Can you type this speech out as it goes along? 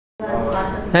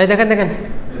হ্যাঁ দেখেন দেখেন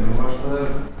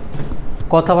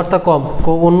কথাবার্তা কম,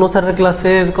 অন্য স্যারের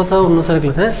ক্লাসের কথা অন্য স্যারের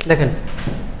ক্লাস। হ্যাঁ দেখেন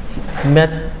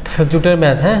ম্যাথ, জুটের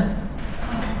ম্যাথ। হ্যাঁ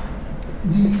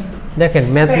দেখেন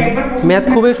ম্যাথ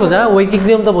খুবই সোজা, ঐকিক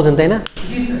নিয়ম তো বোঝেন তাই না?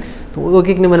 তো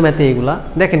ঐকিক নিয়মের ম্যাথে এইগুলা।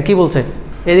 দেখেন কি বলছে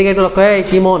এদিকে একটু লক্ষ্য, এই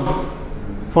কি মন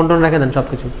ফোন টোন রেখে দেন, সব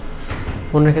কিছু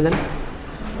ফোন রেখে দেন।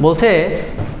 বলছে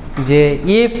যে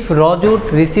ইফ র jute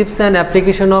receives an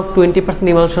application of 20%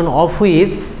 emulsion of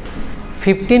which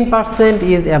 15%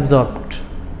 is absorbed,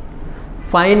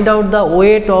 find out the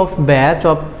weight of batch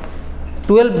of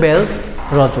 12 bales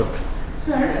raw jute.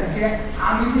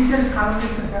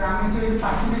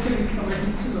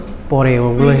 পরে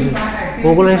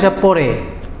ওগুলো হিসাব পরে।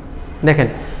 দেখেন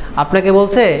আপনাকে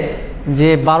বলছে যে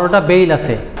 12টা বেল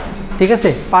আছে, ঠিক আছে?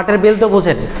 পাটের বেল তো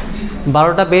বোঝেন,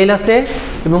 12টা বেল আছে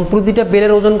এবং প্রতিটা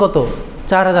বেলের ওজন কত?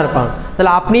 4000 পাউন্ড।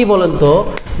 তাহলে আপনিই বলেন তো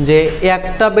যে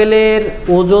একটা বেলের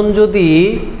ওজন যদি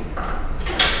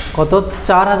কত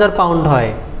 4000 পাউন্ড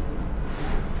হয়,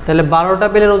 তাহলে 12টা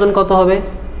বেলের ওজন কত হবে?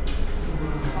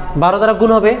 12 দ্বারা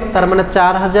গুণ হবে, তার মানে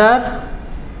 4000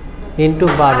 ইন্টু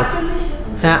 12,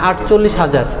 হ্যাঁ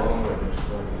 48,000,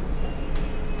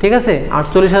 ঠিক আছে?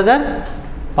 48,000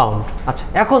 পাউন্ড। আচ্ছা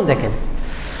এখন দেখেন,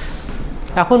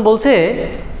 এখন বলছে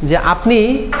যে আপনি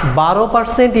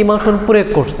 12% ইমালশন প্রয়োগ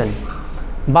করছেন,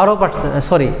 12%,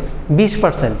 সরি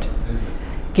 20%,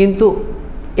 কিন্তু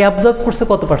অ্যাবজর্ব করছে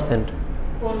কত পার্সেন্ট?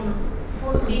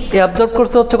 অ্যাবজর্ব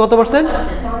করছে হচ্ছে কত পার্সেন্ট?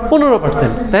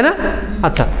 15%, তাই না?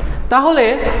 আচ্ছা তাহলে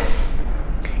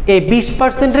এই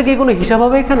 20%-এর কি কোনো হিসাব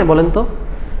হবে এখানে বলেন তো?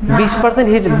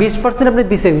 20% আপনি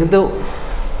দিচ্ছেন, কিন্তু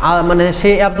মানে সে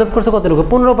অ্যাবজর্ব করছে কতটুকু?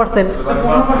 15%।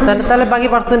 তাহলে বাকি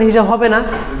পার্সেন্ট হিসাব হবে না।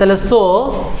 তাহলে সো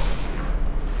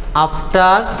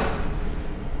আফটার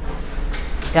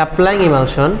অ্যাপ্লাইং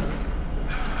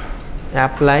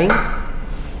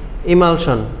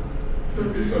ইমালশন,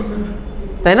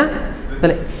 তাই না?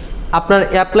 তাহলে আপনার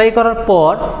অ্যাপ্লাই করার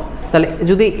পর তাহলে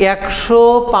যদি 100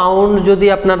 পাউন্ড যদি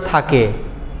আপনার থাকে,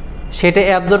 সেটা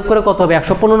অ্যাবজর্ব করে কত হবে?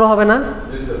 115 হবে না?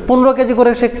 15 কেজি করে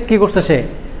সে কী করছে?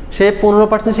 সে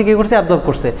 15% সে কী করছে? অ্যাবজর্ব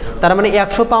করছে। তার মানে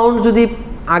 100 পাউন্ড যদি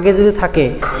আগে যদি থাকে,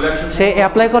 সে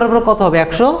অ্যাপ্লাই করার পর কত হবে?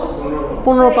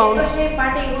 115 পাউন্ড।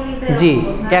 জি,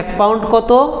 1 পাউন্ড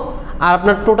কত? আর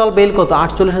আপনার টোটাল বেল কত?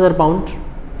 48,000 পাউন্ড।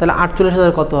 তাহলে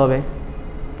 48,000 কত হবে?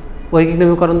 ঐকিক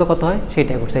নিয়মীকরণ তো কত হয়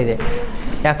সেইটাই করছে। এই যে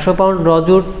 100 পাউন্ড র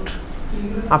জুট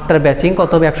আফটার ব্যাচিং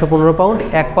কত হবে? 115 পাউন্ড।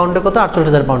 1 পাউন্ডে কত?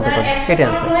 48,000 পাউন্ড কত? সেটাই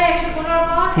আনসার।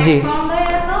 জি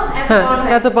হ্যাঁ,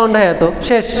 এত পাউন্ড হয় এত,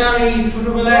 শেষ।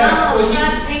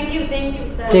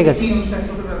 ঠিক আছে।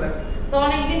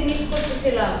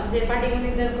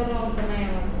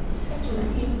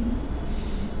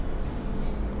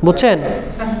 বুঝছেন?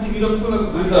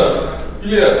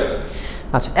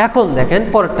 আচ্ছা এখন দেখেন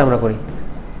পরেরটা আমরা করি।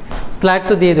 স্লাইড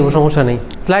তো দিয়ে দেবো, সমস্যা নেই।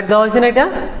 স্লাইড দেওয়া হয়েছে না এটা?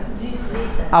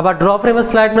 আবার ড্র ফ্রেমের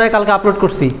স্লাইড মানে কালকে আপলোড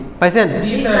করছি, পাইছেন?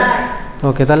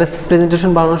 ওকে, তাহলে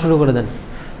প্রেজেন্টেশন বানানো শুরু করে দেন।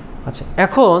 আচ্ছা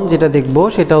এখন যেটা দেখবো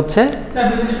সেটা হচ্ছে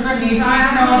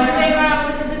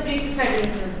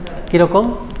কিরকম?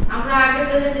 আমরা আগে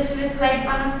প্রেজেন্টেশনে স্লাইড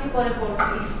বানাচ্ছি, পরে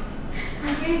পড়ছি,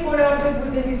 আগে পড়ে অর্ধেক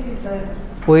বুঝে নিচ্ছি স্যার।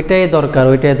 ওইটাই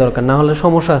দরকার, না হলে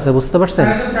সমস্যা আছে, বুঝতে পারছেন?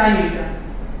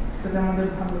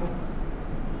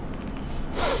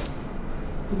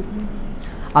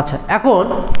 আচ্ছা এখন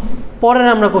পরের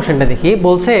আমরা কোশ্চেনটা দেখি।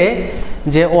 বলছে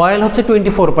যে অয়েল হচ্ছে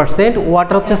 24%,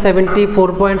 ওয়াটার হচ্ছে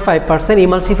 74.5%,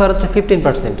 ইমালসিফার হচ্ছে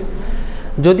 15%।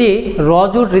 যদি র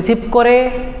জুট রিসিভ করে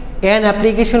an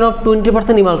application of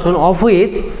 20% emulsion of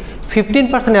which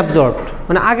 15% absorbed,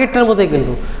 মানে আগেরটার মতোই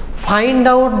কিন্তু, find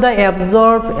out the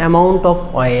absorbed amount of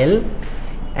oil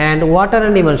and water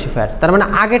and emulsifier. তার মানে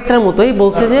আগেরটার মতোই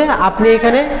বলছে যে আপনি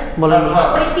এখানে বলেন।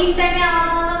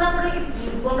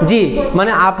 জি,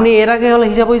 মানে আপনি এর আগে হলে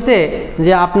হিসাব হয়েছে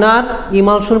যে আপনার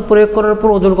ইমালশন প্রয়োগ করার পর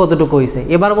ওজন কতটুকু হয়েছে।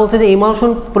 এবার বলছে যে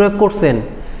ইমালশন প্রয়োগ করছেন,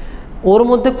 ওর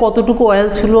মধ্যে কতটুকু অয়েল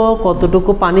ছিল,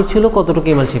 কতটুকু পানি ছিল, কতটুকু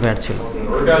ইমালসিফায়ার ছিল।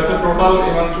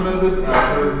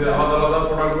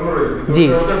 জি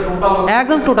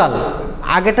একদম টোটাল,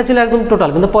 আগেরটা ছিল একদম টোটাল,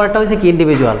 কিন্তু পরেরটা হয়েছে কি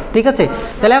ইন্ডিভিজুয়াল। ঠিক আছে,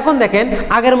 তাহলে এখন দেখেন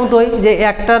আগের মতোই যে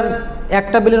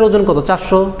একটা বিলের ওজন কত?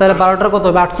 400, তাহলে 12টার কত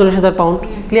হবে? 48,000 পাউন্ড।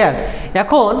 ক্লিয়ার?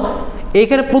 এখন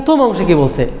এইখানে প্রথম অংশে কি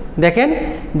বলছে দেখেন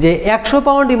যে 100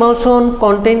 পাউন্ড ইমালশন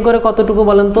কন্টেইন করে কতটুকু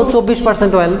বলেন তো?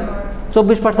 24% অয়েল।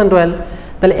 24% অয়েল,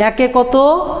 তাহলে একে কত?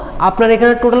 আপনার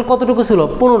এখানে টোটাল কতটুকু ছিল?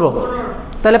 15।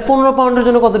 তাহলে 15 পাউন্ডের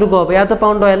জন্য কতটুকু হবে? এত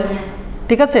পাউন্ড অয়েল।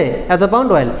 ঠিক আছে, এত পাউন্ড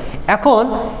অয়েল। এখন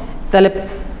তাহলে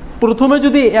প্রথমে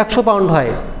যদি 100 পাউন্ড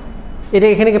হয়, এটা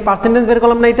এখানে কি পার্সেন্টেজ বের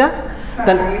করলাম না? এটা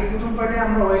তাহলে প্রথম পার্টে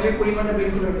আমরা অয়েলের পরিমাণটা বের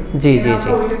করে দিই। জি জি জি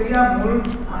ওইটা দিয়া মূল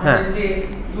আমাদের যে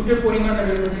জুটের পরিমাণটা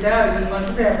বের করে যেটা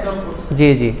নির্মাণটা অ্যাবজর্ব করছে। জি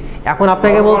জি এখন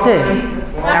আপনাকে বলছে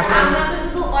আমরা তো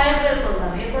শুধু অয়েল বের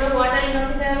করলাম, এরপরে ওয়াটার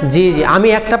ইনঅক্সিডাই জি জি আমি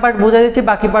একটা পার্ট বুঝাই দিচ্ছি,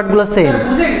 বাকি পার্টগুলো সেম।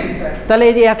 বুঝে গেছি স্যার। তাহলে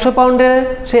এই যে 100 পাউন্ডের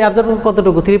সে অ্যাবজর্ব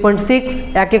কতটুকু 3.6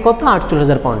 একে কত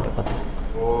 48,000 পাউন্ডে কত।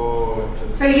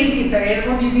 স্যার ইজি স্যার,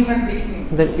 এরকম ইজি ম্যাথ দেখিনি।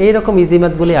 এইরকম ইজি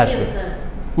ম্যাথগুলি আসবে,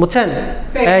 বুঝছেন?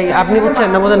 এই আপনি বুঝছেন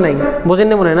না বোঝেন নাই? বোঝেন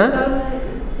না মনে হয় না?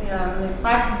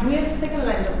 পার্ট 2 এর সেকেন্ড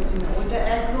লাইনটা বুঝি না, ওইটা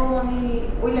এক রো আমি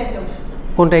ওই লাইনটা বুঝি।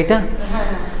 কোনটা এটা? হ্যাঁ হ্যাঁ।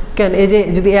 কেন এই যে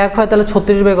যদি 1 হয় তাহলে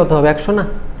 36 বাই কত হবে 100 না?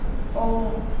 ও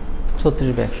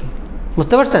 36 বাই 100,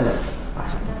 বুঝতে পারছেন?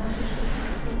 আচ্ছা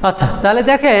আচ্ছা তাহলে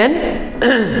দেখেন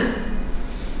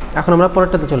এখন আমরা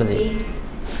পরেরটাতে চলে যাই।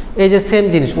 এই যে সেম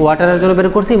জিনিস ওয়াটারের জন্য বের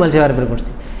করছি, ইমালশিয়ার বের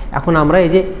করছি। এখন আমরা এই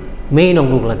যে মেইন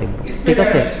অঙ্কগুলো দেখব, ঠিক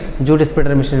আছে? জুট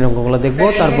স্প্রেডার মেশিনের অঙ্কগুলো দেখব,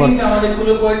 তারপর আমাদের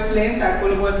ক্লোকওয়াইজ লেন্থ আর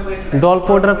ক্লোকওয়াইজ ওয়েট, ডল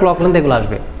পোর্ট আর ক্লক লেন্থ এগুলো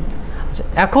আসবে। আচ্ছা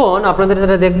এখন আপনাদের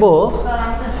যেটা দেখব স্যার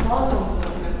আমরা সহজ অঙ্ক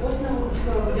করি না, কঠিন অঙ্ক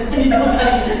জানি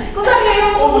জানি কোথা থেকে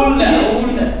ও উল্টা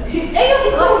উল্টা এই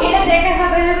এটা দেখার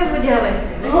সাথে সাথে বুঝে হবে।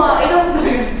 হ্যাঁ এটা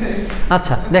বুঝে গেছে।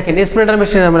 আচ্ছা দেখেন স্প্রেডার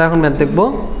মেশিনে আমরা এখন ম্যাথ দেখব,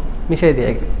 মিশিয়ে দিই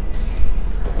আগে।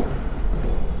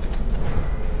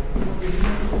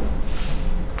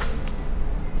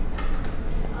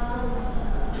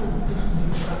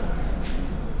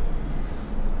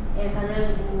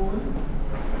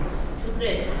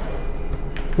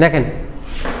 দেখেন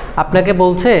আপনাকে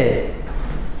বলছে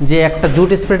যে একটা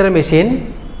জুট স্প্রেডার মেশিন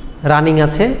রানিং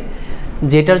আছে,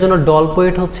 যেটার জন্য ডল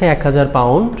ওয়েট হচ্ছে 1000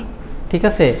 পাউন্ড, ঠিক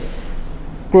আছে?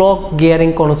 ক্লক গিয়ারিং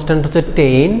কনস্ট্যান্ট হচ্ছে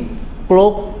 10,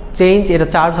 ক্লক চেঞ্জ এটা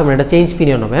চার্জ হবে না, এটা চেঞ্জ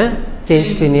পিনিয়ন হবে। হ্যাঁ change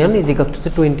pinion is equal to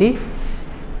 20।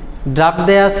 Draft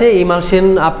দেওয়া আছে, ইমালশন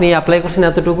আপনি অ্যাপ্লাই করছেন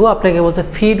এতটুকু, আপনাকে বলছে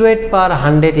ফিড ওয়েট পার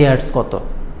 100 ইয়ার্ডস কত,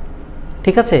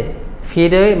 ঠিক আছে?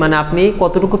 ফিড মানে আপনি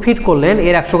কতটুকু ফিড করলেন,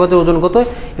 এর 100 কত ওজন কত,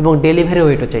 এবং ডেলিভারি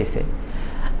ওয়েটও চাইছে।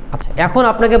 আচ্ছা এখন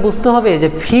আপনাকে বুঝতে হবে যে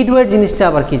ফিড ওয়েট জিনিসটা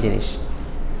আবার কি জিনিস।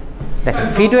 দেখেন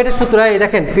ফিড ওয়েটের সূত্র, এই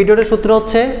দেখেন ফিড ওয়েটের সূত্র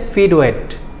হচ্ছে feed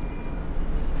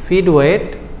wait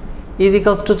is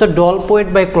equals to হচ্ছে doll wait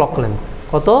by clock length.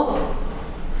 কত?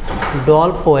 Doll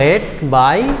wait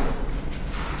by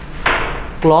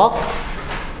clock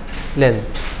length,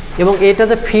 এবং এটা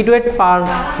যে ফিড ওয়েট পার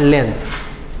লেন্থ।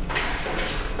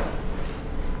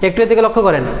 একটু এদিকে লক্ষ্য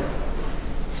করেন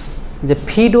যে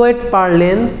ফিড ওয়েট পার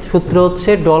লেন্থ সূত্র হচ্ছে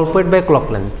doll wait by clock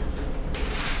length.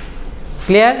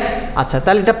 Clear? আচ্ছা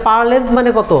তাহলে এটা পার লেন্থ মানে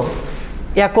কত?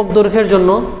 একক দৈর্ঘ্যের জন্য,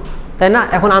 তাই না?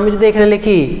 এখন আমি যদি এখানে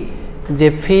লিখি যে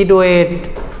ফিড ওয়েট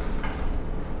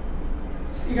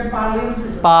এটা পার লেন্থ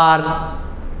পার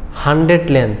 100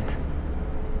 লেন্থ,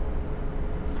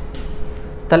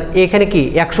 তাহলে এখানে কি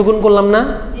 100 গুণ করলাম না?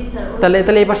 তাহলে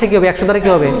তাহলে এই পাশে কি হবে? 100 দ্বারা কি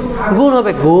হবে? গুণ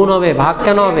হবে। গুণ হবে, ভাগ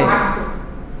কেন হবে?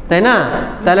 তাই না?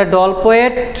 তাহলে doll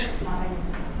wait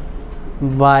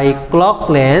by clock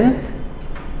length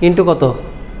into কত?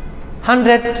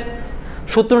 100।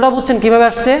 সূত্রটা বুঝছেন কিভাবে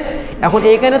আসছে? এখন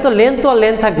এখানে তো লেন্থ তো আর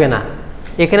লেন্থ থাকবে না,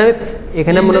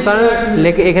 এখানে মনে করেন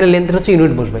এখানে লেন্থের হচ্ছে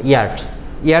ইউনিট বসবে,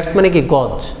 ইয়ার্ডস মানে কি?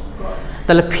 গজ।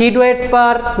 তাহলে ফিড ওয়েট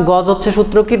পার গজ হচ্ছে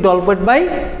সূত্র কি? Doll wait by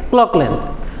clock length.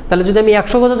 তাহলে যদি আমি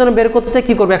 100 গজের জন্য বের করতে চাই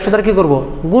কী করবো? 100 দ্বারা কী করবো?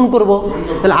 গুণ করবো।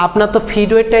 তাহলে আপনার তো ফিড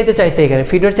ওয়েটটাই তো চাইছে, এখানে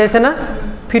ফিড ওয়েট চাইছে না?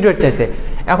 ফিড ওয়েট চাইছে।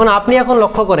 এখন আপনি এখন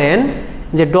লক্ষ্য করেন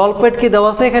যে ডল ওয়েট কি দেওয়া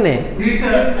আছে এখানে?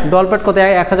 ডল ওয়েট কত?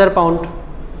 1000 পাউন্ড।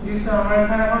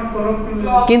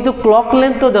 কিন্তু ক্লক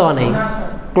লেন্থ তো দেওয়া নেই।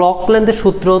 ক্লক লেন্থের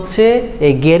সূত্র হচ্ছে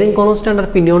এই গিয়ারিং কনস্ট্যান্ট আর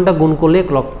পিনিয়নটা গুণ করলে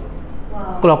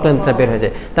ক্লক লেন্থটা বের হয়ে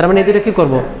যায়। তার মানে এই দুটো কী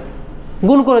করবো?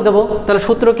 গুণ করে দেবো। তাহলে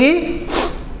সূত্র কি?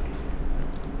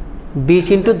 20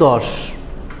 × 10।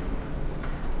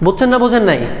 বুঝছেন না বোঝেন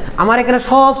নাই? আমার এখানে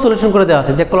সব সলিউশন করে দেওয়া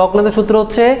আছে যে ক্লক লেন্থের সূত্র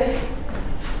হচ্ছে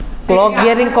ক্লক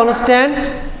গিয়ারিং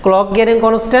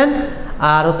কনস্ট্যান্ট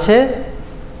আর হচ্ছে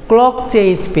ক্লক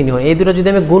চেঞ্জ পিনিয়ন। এই দুটো যদি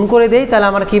আমি গুণ করে দিই তাহলে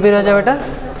আমার কি বের হয়ে যাবে? এটা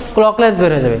ক্লক লেন্থ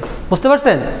বের হয়ে যাবে। বুঝতে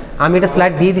পারছেন? আমি এটা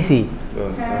স্লাইড দিয়ে দিছি।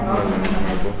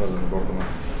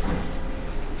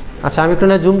 আচ্ছা আমি একটু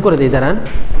না জুম করে দিই, দাঁড়ান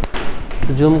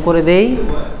জুম করে দেই।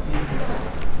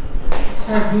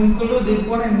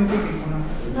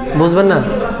 বুঝবেন না?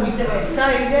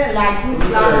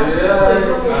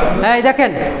 এই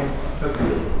দেখেন,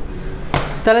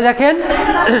 তাহলে দেখেন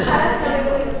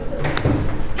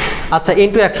আচ্ছা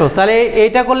ইন্টু 100, তাহলে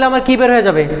এইটা করলে আমার কি বের হয়ে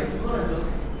যাবে?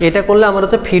 এটা করলে আমার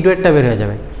হচ্ছে ফিড ওয়েটটা বের হয়ে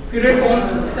যাবে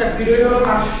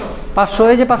 500।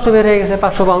 এই যে 500 বের হয়ে গেছে,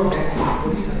 500 পাউন্ড।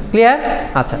 ক্লিয়ার?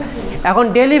 আচ্ছা এখন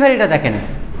ডেলিভারিটা দেখেন।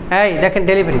 এই দেখেন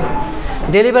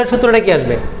ডেলিভারির সূত্রটা কি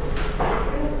আসবে?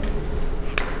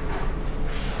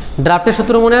 ড্রাফটের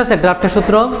সূত্র মনে আছে? ড্রাফটের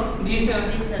সূত্র, জি sir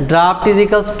draft is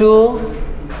equals to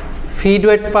feed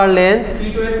wait per length,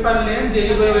 fit wait per length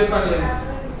delivery wait per length.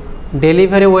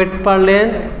 Delivery wait per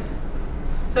length.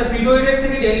 Sir fit ওয়েটের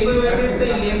থেকে ডেলিভারি ওয়েটের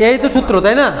লেন্থ এই তো সূত্র,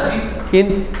 তাই না?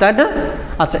 তাই না?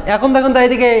 আচ্ছা এখন দেখুন তো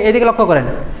এইদিকে লক্ষ্য করেন,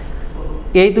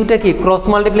 এই দুটো কি ক্রস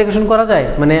মাল্টিপ্লিকেশন করা যায়,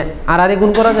 মানে আর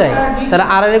গুণ করা যায়? তাহলে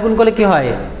আর গুণ করলে কি হয়?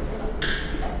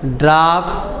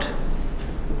 Draft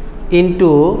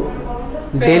into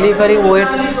delivery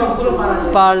wait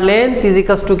per length is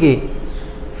equals to কি?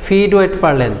 ফিড ওয়েট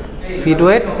পার লেন্থ, ফিড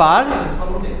ওয়েট পার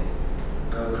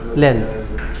লেন্থ।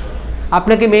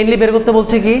 আপনাকে মেইনলি বের করতে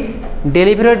বলছে কি?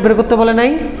 ডেলিভারি ওয়েট বের করতে বলে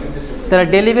নাই? তাহলে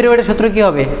ডেলিভারি ওয়েটের সূত্র কি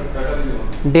হবে?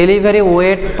 Delivery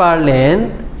wait per length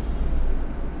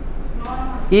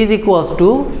is equals to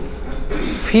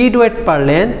feed wait per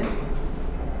length.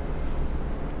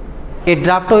 এই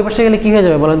ড্রাফটটা ওই পাশে গেলে কি হয়ে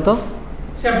যাবে বলেন তো?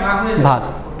 স্যার ভাগ হয়ে যায়। ভাগ,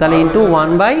 তাহলে ইন্টু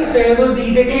 1 বাই স্যার এটা দি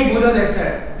দেখেই বোঝা যায়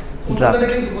স্যার, ড্রাফট। সূত্র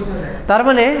দেখেই বোঝা যায়। তার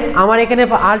মানে আমার এখানে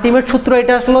আলটিমেট সূত্র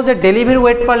এটা আসলো যে ডেলিভারি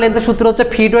ওয়েট পার লেন্থের সূত্র হচ্ছে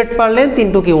ফিড ওয়েট পার লেন্থ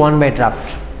ইন্টু কি 1 by draft.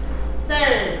 Sir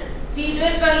feed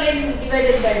wait per length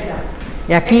divided by draft.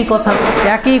 একই কথা,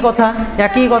 একই কথা,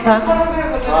 একই কথা,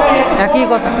 একই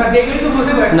কথা। স্যার দেখলেই তো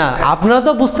বুঝতে পারছেন। না আপনারা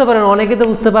তো বুঝতে পারেন, অনেকে তো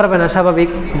বুঝতে পারবে না, স্বাভাবিক।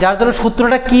 যার জন্য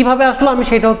সূত্রটা কিভাবে আসলো আমি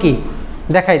সেটাও কি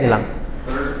দেখাই দিলাম।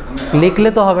 লিখলে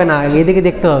তো হবে না, এদিকে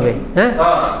দেখতে হবে। হ্যাঁ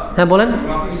হ্যাঁ বলেন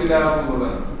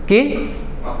কি?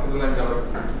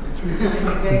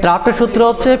 ড্রাফটের সূত্র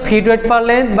হচ্ছে feed wait per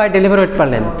length by delivery wait per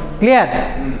length. Clear?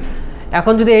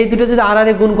 এখন যদি এই দুটো যদি আর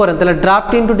গুণ করেন তাহলে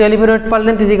draft into delivery wait per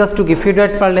length is equals to কি? ফিড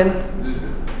ওয়েট পার লেন্থ।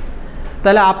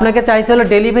 তাহলে আপনাকে চাইছে হলো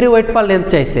ডেলিভারি ওয়েট পার লেন্থ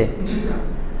চাইছে, জি স্যার।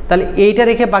 তাহলে এইটা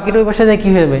রেখে বাকিটা ওই পাশে যায় কি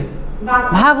হয়ে যাবে?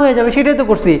 ভাগ হয়ে যাবে। সেটাই তো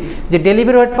করছি যে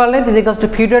delivery wait per length is equals to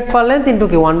feed wait per length into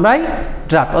কি 1 বাই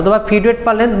ড্রাফট, অথবা feed wait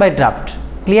per length by draft.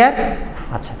 Clear?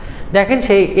 আচ্ছা দেখেন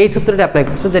সেই এই সূত্রটা অ্যাপ্লাই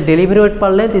করছে যে delivery wait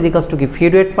per length is equals to কি?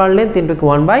 ফিড ওয়েট পার লেন্থ ইন্টু কি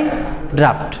 1 বাই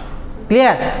ড্রাফট।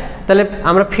 ক্লিয়ার? তাহলে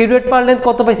আমরা ফিড ওয়েট পার লেন্থ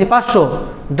কত পাইছি? 500।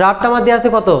 ড্রাফট আমার দেওয়া আছে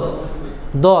কত?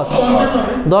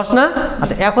 10 না?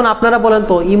 আচ্ছা এখন আপনারা বলেন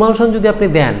তো ইমালশন যদি আপনি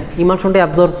দেন, ইমালশনটা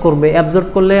অ্যাবজর্ব করবে, অ্যাবজর্ব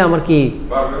করলে আমার কি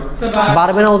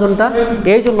বাড়বে না ওজনটা?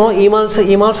 এই জন্য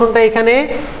ইমালশনটা এখানে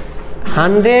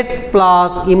 100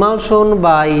 প্লাস ইমালশন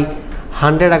বাই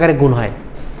 100 আকারে গুণ হয়।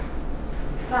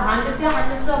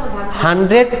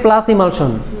 100 প্লাস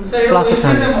ইমালশন প্লাস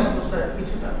 100।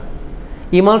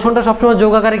 ইমালশনটা সবসময়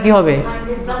যোগ আকারে কি হবে?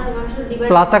 100 প্লাস ইমালশন ডিভাইড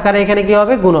প্লাস আকারে এখানে কি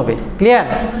হবে? গুণ হবে। ক্লিয়ার?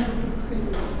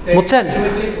 বুঝছেন?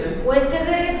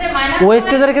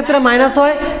 ওয়েস্টেজের ক্ষেত্রে মাইনাস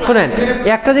হয়। শোনেন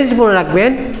একটা জিনিস মনে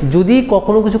রাখবেন, যদি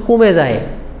কখনো কিছু কমে যায়,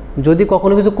 যদি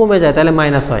কখনো কিছু কমে যায় তাহলে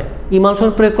মাইনাস হয়। ইমালশন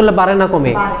প্রয়োগ করলে বাড়ে না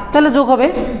কমে? তাহলে যোগ হবে,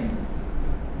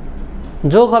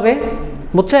 যোগ হবে।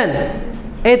 বুঝছেন?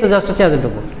 এই তো জাস্ট হচ্ছে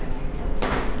এতটুকু।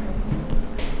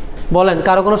 বলেন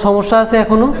কারো কোনো সমস্যা আছে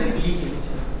এখনো?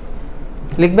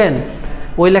 লিখবেন,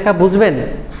 ওই লেখা বুঝবেন?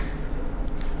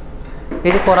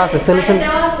 এই যে করা আছে,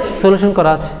 সলিউশন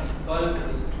করা আছে,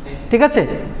 ঠিক আছে?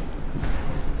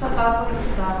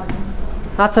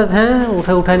 আচ্ছা হ্যাঁ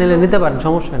উঠাই নিলে নিতে পারেন,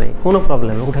 সমস্যা নেই, কোনো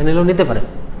প্রবলেম, উঠাই নিলেও নিতে পারেন।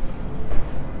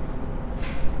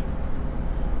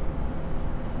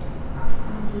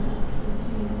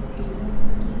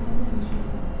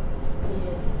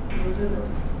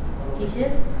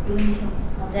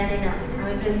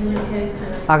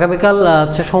 আগামীকাল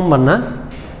হচ্ছে সোমবার না?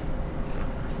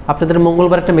 আপনাদের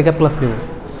মঙ্গলবার একটা মেকআপ ক্লাস নেব,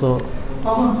 সো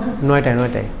 9টায়।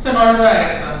 স্যার 9টায়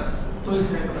ক্লাস তো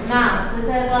না তো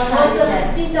স্যার ক্লাস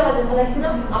 3টা বাজে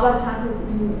বলেছিলাম, আবার সাথে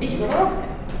বেশি কথা বলছে।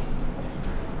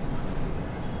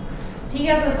 ঠিক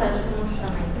আছে স্যার, সমস্যা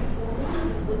নাই,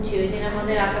 বুঝছি। ওই দিন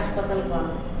আমাদের আকাশ পাতাল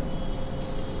ক্লাস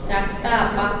 4টা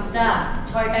 5টা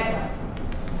 6টা ক্লাস।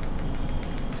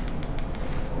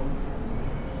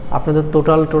 আপনাদের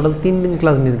টোটাল 3 দিন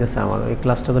ক্লাস মিস গেছে আমার, এই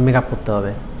ক্লাসটা তো মেকআপ করতে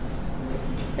হবে।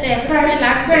 স্যার এত সময়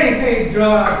লাগছে?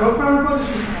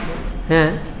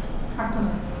 হ্যাঁ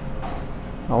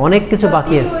অনেক কিছু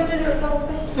বাকি আছে।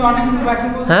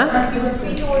 হ্যাঁ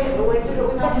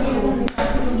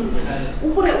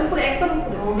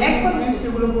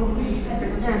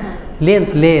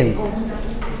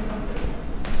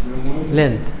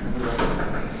লেন্থ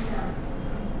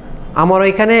আমার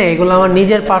ওইখানে এগুলো আমার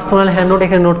নিজের পার্সোনাল হ্যান্ড নোট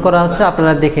এখানে নোট করা আছে,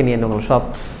 আপনারা দেখে নিয়ে নেবেন সব।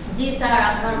 জি স্যার,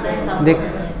 আপনার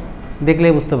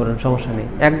দেখলেই বুঝতে পারেন, সমস্যা নেই,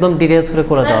 একদম ডিটেইলস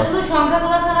করে দেওয়া আছে। শুধু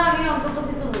সংখ্যাগুলো ছাড়া আমি অন্তত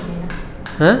কিছু বুঝি না।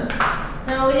 হ্যাঁ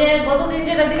স্যার ওই যে গতদিন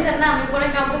যেটা দিয়েছেন না, আমি পরে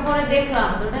কাউকে পরে দেখলাম,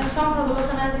 তো আমি সংখ্যাগুলো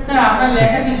ছাড়া স্যার আপনার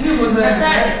লেখা কিছুই বোঝা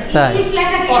যায় না। স্যার ইংলিশ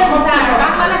লেখা ঠিক আছে স্যার,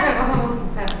 বাংলা লেখার কথা বলছি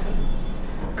স্যার।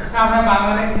 স্যার আমরা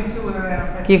বাংলা লেখা কিছুই বোঝা যায় না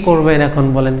স্যার। কি করবেন এখন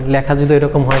বলেন? লেখা যদি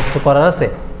এরকম হয় কিছু করার আছে?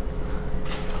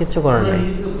 কিচ্ছু করার নাই।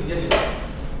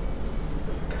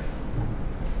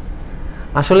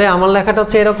 আসলে আমার লেখাটা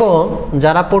হচ্ছে এরকম,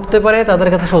 যারা পড়তে পারে তাদের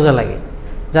কাছে সোজা লাগে,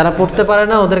 যারা পড়তে পারে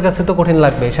না ওদের কাছে তো কঠিন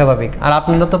লাগবে, স্বাভাবিক। আর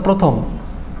আপনারা তো প্রথম,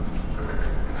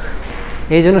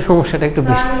 এই জন্য সমস্যাটা একটু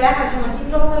বেশি।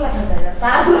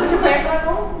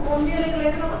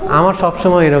 আমার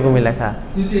সবসময় এরকমই লেখা।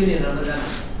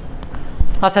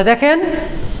 আচ্ছা দেখেন,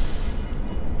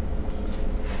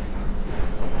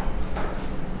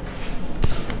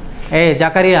 এই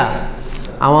জাকারিয়া,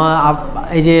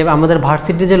 এই যে আমাদের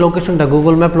ভার্সিটির যে লোকেশনটা,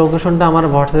 গুগল ম্যাপ লোকেশনটা আমার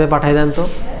হোয়াটসঅ্যাপে পাঠিয়ে দেন তো।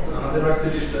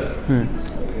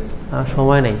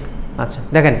 সময় নেই। আচ্ছা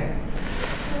দেখেন,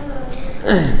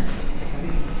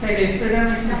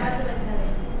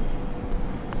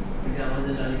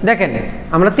 দেখেন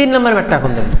আমরা 3 নম্বর ম্যাটটা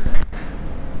এখন দেব।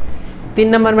 3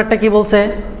 নম্বর ম্যাটটা কি বলছে?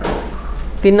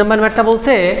 3 নম্বর ম্যাটটা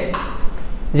বলছে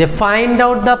যে find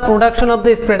out the production of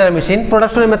the spreader machine.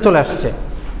 প্রোডাকশনের ম্যাথ চলে আসছে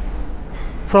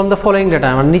ফ্রম দ্য ফলোয়িং ডাটা।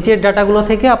 আমার নিচের ডাটাগুলো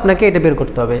থেকে আপনাকে এটা বের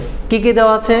করতে হবে। কি কি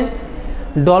দেওয়া আছে?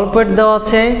 ডলপেট দেওয়া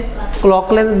আছে, ক্লক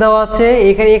লেন্থ দেওয়া আছে,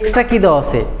 এখানে এক্সট্রা কি দেওয়া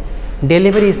আছে?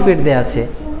 ডেলিভারি স্পিড দেওয়া আছে,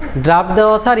 ড্রাফট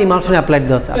দেওয়া আছে, আর ইমালশন অ্যাপ্লাইড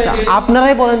দেওয়া আছে। আচ্ছা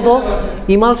আপনারাই বলেন তো,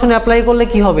 ইমালশন অ্যাপ্লাই করলে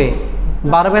কি হবে?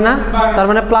 বাড়বে না? তার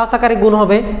মানে প্লাস আকারে গুণ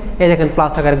হবে। এই দেখেন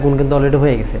প্লাস আকারে গুণ কিন্তু অলরেডি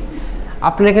হয়ে গেছে।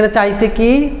 আপনি এখানে চাইছে কি?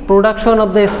 Production of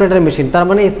the spreader machine, তার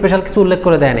মানে স্পেশাল কিছু উল্লেখ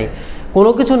করে দেয় নাই।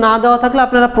 কোনো কিছু না দেওয়া থাকলে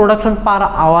আপনারা প্রোডাকশন পার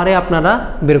আওয়ারে আপনারা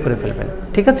বের করে ফেলবেন,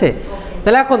 ঠিক আছে?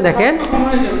 তাহলে এখন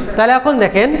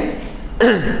দেখেন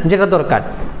যেটা দরকার,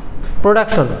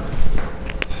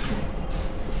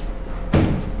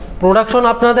 প্রোডাকশন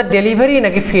আপনাদের ডেলিভারি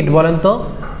নাকি ফিড বলেন তো?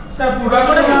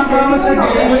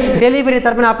 ডেলিভারি,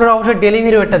 তার মানে আপনারা অবশ্যই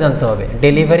ডেলিভারি ওয়েটটা জানতে হবে।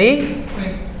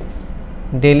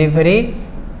 ডেলিভারি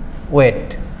ওয়েট,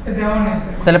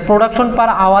 তাহলে প্রোডাকশন পার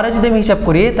আওয়ারে যদি আমি হিসাব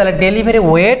করি, তাহলে ডেলিভারি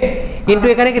ওয়েট ইন্টু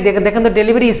এখানে কি দেখেন তো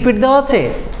ডেলিভারি স্পিড দেওয়া আছে,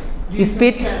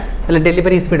 স্পিড, তাহলে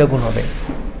ডেলিভারি স্পিডও গুণ হবে।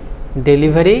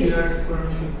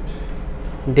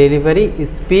 ডেলিভারি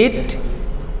স্পিড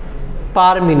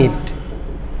পার মিনিট,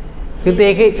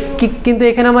 কিন্তু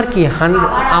এখানে আমার কি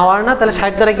আওয়ার না, তাহলে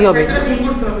 60 দ্বারা কি হবে?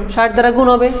 60 দ্বারা গুণ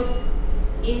হবে,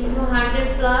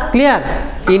 ক্লিয়ার?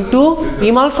 ইন্টু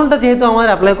ইমালশনটা যেহেতু আমার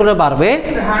অ্যাপ্লাই করে বাড়বে,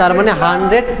 তার মানে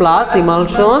 100 plus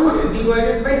emulsion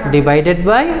divided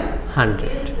by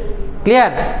 100,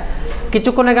 clear?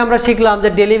 কিছুক্ষণ আগে আমরা শিখলাম যে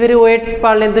ডেলিভারি ওয়েট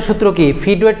পার লেন্থের সূত্র কি?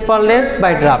 Feed wait per length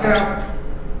by draft.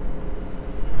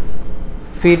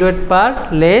 Feed wait per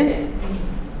length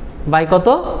by কত?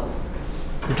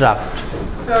 ড্রাফট।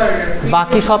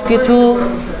 বাকি সব কিছু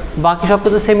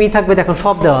সেমই থাকবে। দেখুন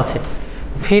সব দেওয়া আছে।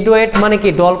 ফিড ওয়েট মানে কি?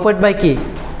 ডলপ ওয়েট বাই কি?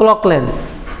 Clock length.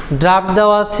 ড্রাফট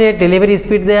দেওয়া আছে, ডেলিভারি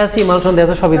স্পিড দেওয়া আছে, ইমালশন দেওয়া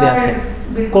আছে, সবই দেওয়া আছে।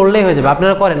 করলেই হয়ে যাবে।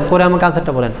 আপনারা করেন, করে আমাকে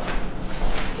আনসারটা বলেন।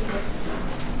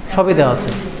 সবই দেওয়া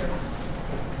আছে।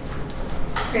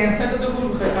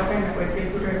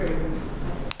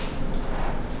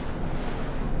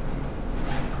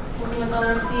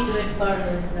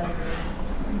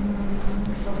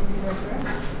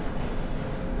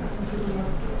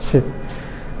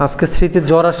 আজকে স্মৃতির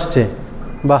জ্বর আসছে,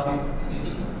 বাহ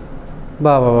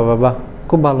বাহ বাহ বাহ বাহ,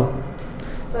 খুব ভালো।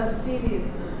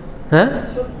 হ্যাঁ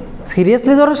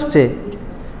সিরিয়াসলি জ্বর আসছে?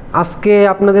 আজকে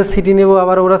আপনাদের সিটি নেব,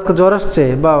 আবার ওর আজকে জ্বর আসছে,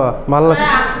 বাবা ভালো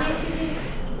লাগছে।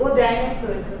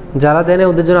 যারা দেয় না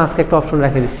ওদের জন্য আজকে একটা অপশন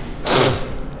রেখে দিছি,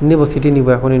 নেব সিটি নিব,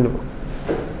 এখনই নেব।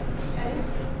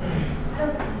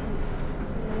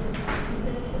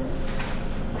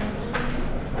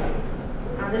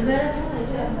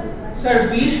 স্যার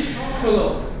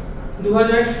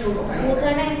 2016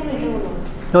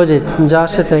 ওই যে যা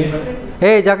আসছে তাই।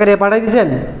 এই জাকারিয়া পাঠাই দিয়েছেন?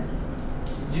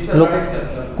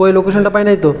 কই লোকেশনটা পাই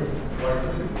নাই তো।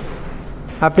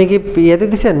 আপনি কি ইয়েতে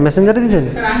দিচ্ছেন, মেসেঞ্জারে দিচ্ছেন?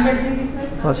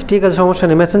 আচ্ছা ঠিক আছে, সমস্যা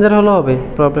নেই, মেসেঞ্জার হলেও হবে,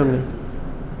 প্রবলেম নেই।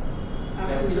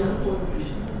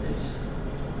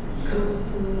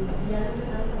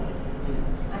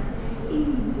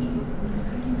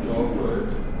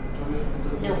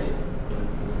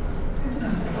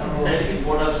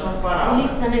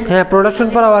 হ্যাঁ প্রোডাকশন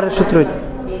পার আওয়ারের সূত্র।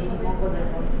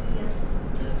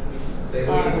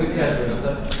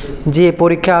 জি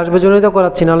পরীক্ষা আসবে জন্যই তো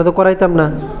করাচ্ছি, নাহলে তো করাইতাম না।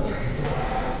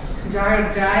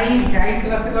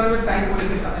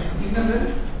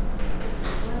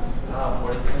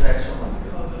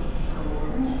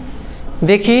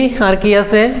 দেখি আর কি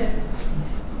আছে।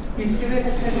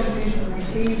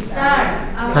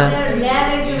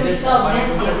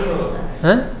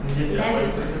 হ্যাঁ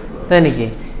তাই নাকি?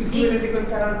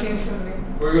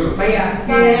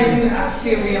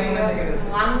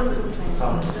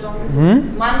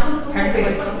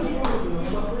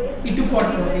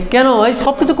 কেন এই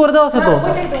সব কিছু করে দেওয়া আছে তো?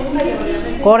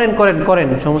 করেন করেন করেন,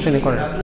 সমস্যা নেই, করেন।